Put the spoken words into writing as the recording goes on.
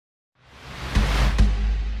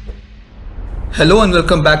Hello and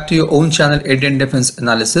welcome back to your own channel Indian Defense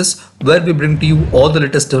Analysis, where we bring to you all the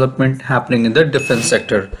latest development happening in the defense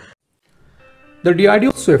sector. The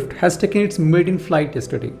DRDO Swift has taken its maiden flight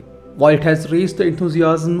yesterday. While it has raised the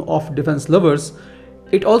enthusiasm of defense lovers,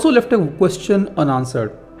 it also left a question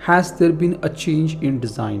unanswered. Has there been a change in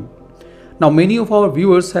design? Now, many of our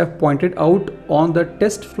viewers have pointed out on the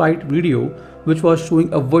test flight video, which was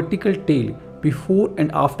showing a vertical tail before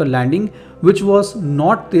and after landing, which was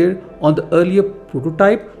not there on the earlier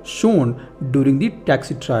prototype shown during the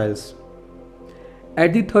taxi trials.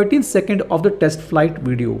 At the 13th second of the test flight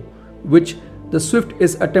video, which the Swift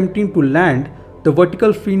is attempting to land, the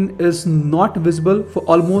vertical fin is not visible for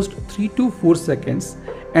almost 3 to 4 seconds,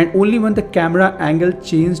 and only when the camera angle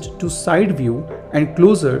changed to side view and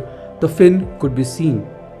closer, the fin could be seen.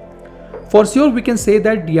 For sure, we can say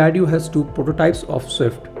that DRDO has two prototypes of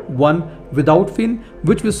Swift, one without fin,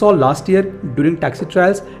 which we saw last year during taxi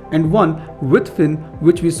trials, and one with fin,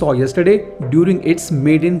 which we saw yesterday during its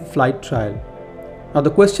maiden flight trial. Now the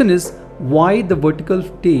question is, why the vertical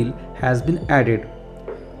tail has been added?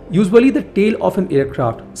 Usually the tail of an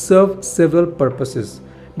aircraft serves several purposes,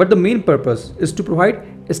 but the main purpose is to provide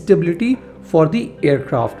stability for the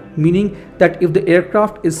aircraft, meaning that if the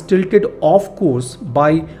aircraft is tilted off course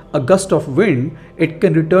by a gust of wind, it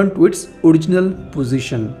can return to its original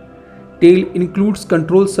position. Tail includes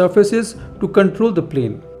control surfaces to control the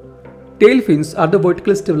plane. Tail fins are the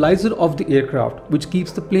vertical stabilizer of the aircraft, which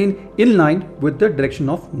keeps the plane in line with the direction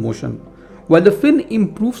of motion. While the fin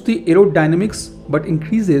improves the aerodynamics but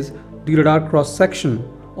increases the radar cross section.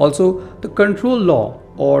 Also, the control law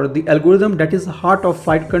or the algorithm that is the heart of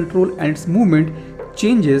flight control and its movement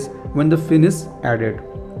changes when the fin is added.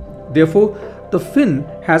 Therefore, the fin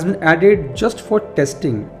has been added just for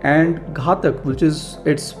testing, and Ghatak, which is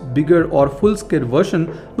its bigger or full-scale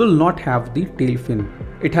version, will not have the tail fin.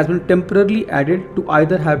 It has been temporarily added to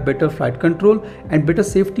either have better flight control and better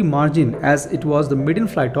safety margin, as it was the maiden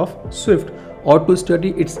flight of Swift, or to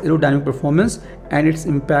study its aerodynamic performance and its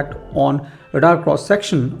impact on radar cross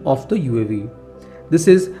section of the UAV. This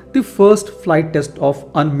is the first flight test of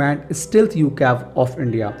unmanned stealth UCAV of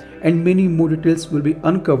India, and many more details will be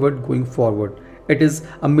uncovered going forward. It is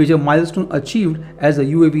a major milestone achieved, as the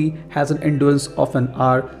UAV has an endurance of an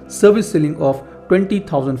hour, service ceiling of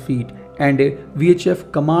 20,000 feet, and a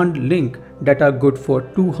VHF command link that are good for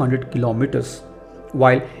 200 kilometers.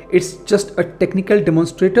 While it's just a technical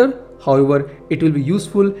demonstrator, however, it will be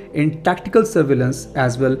useful in tactical surveillance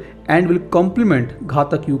as well and will complement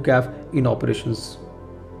Ghatak UCAV in operations.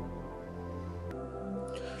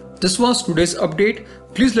 This was today's update.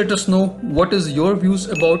 Please let us know what is your views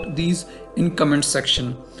about these in comment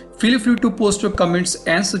section. Feel free to post your comments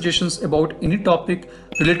and suggestions about any topic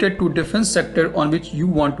related to defense sector on which you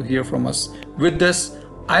want to hear from us. With this,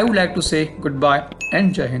 I would like to say goodbye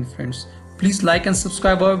and Jai Hind, friends. Please like and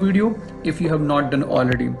subscribe our video if you have not done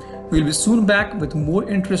already. We'll be soon back with more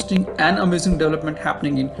interesting and amazing development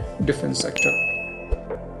happening in defense sector.